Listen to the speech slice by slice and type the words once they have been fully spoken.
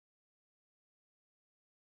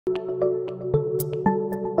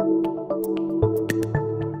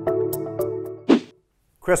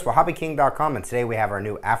Chris with HobbyKing.com, and today we have our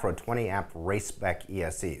new Afro 20 amp race spec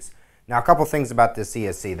ESCs. Now, a couple things about this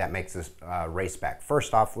ESC that makes this race spec.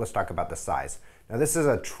 First off, let's talk about the size. Now, this is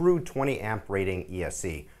a true 20 amp rating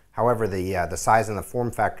ESC. However, the size and the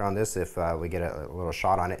form factor on this, if we get a little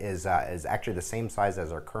shot on it, is actually the same size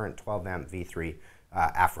as our current 12 amp V3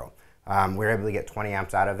 Afro. We're able to get 20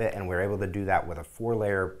 amps out of it, and we're able to do that with a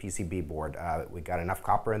 4-layer PCB board. We got enough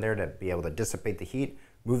copper in there to be able to dissipate the heat,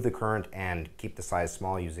 move the current, and keep the size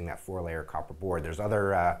small using that 4-layer copper board. There's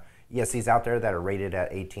other ESCs out there that are rated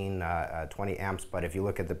at 18, 20 amps, but if you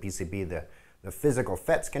look at the PCB, the physical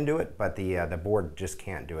FETs can do it, but the board just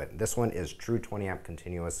can't do it. This one is true 20 amp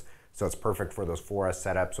continuous, so it's perfect for those 4S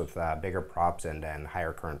setups with bigger props and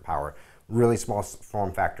higher current power. Really small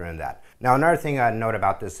form factor in that. Now, another thing I'd note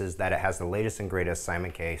about this is that it has the latest and greatest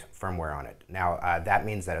Simon K firmware on it. Now, that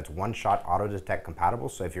means that it's one-shot auto-detect compatible,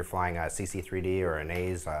 so if you're flying a CC3D or an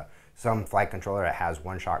A's, some flight controller that has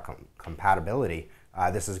one-shot compatibility,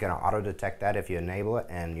 this is going to auto-detect that if you enable it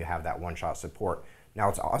and you have that one-shot support. Now,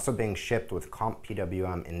 it's also being shipped with Comp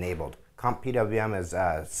PWM enabled. Comp PWM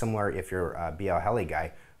is similar, if you're a BL Heli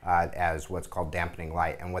guy, as what's called dampening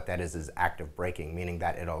light, and what that is active braking, meaning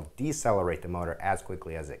that it'll decelerate the motor as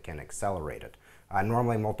quickly as it can accelerate it.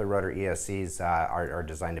 Normally, multi-rotor ESCs are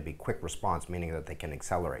designed to be quick response, meaning that they can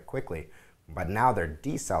accelerate quickly, but now they're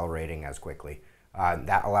decelerating as quickly.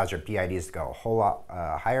 That allows your PIDs to go a whole lot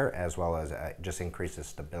higher, as well as just increases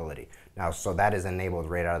stability. Now, so that is enabled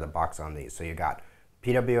right out of the box on these. So you got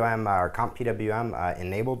PWM or Comp PWM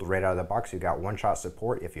enabled right out of the box. You got one-shot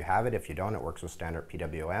support if you have it. If you don't, it works with standard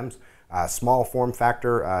PWMs. Small form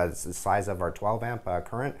factor, it's the size of our 12 amp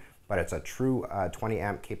current, but it's a true 20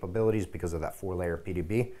 amp capabilities because of that 4-layer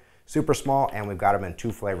PDB. Super small, and we've got them in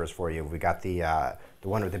 2 flavors for you. We got the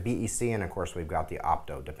one with the BEC, and of course we've got the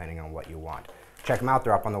Opto, depending on what you want. Check them out.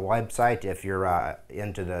 They're up on the website. If you're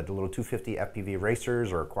into the little 250 FPV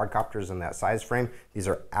racers or quadcopters in that size frame, these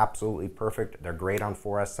are absolutely perfect. They're great on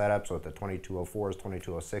 4S setups with the 2204s,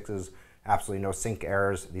 2206s. Absolutely no sync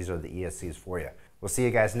errors. These are the ESCs for you. We'll see you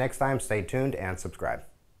guys next time. Stay tuned and subscribe.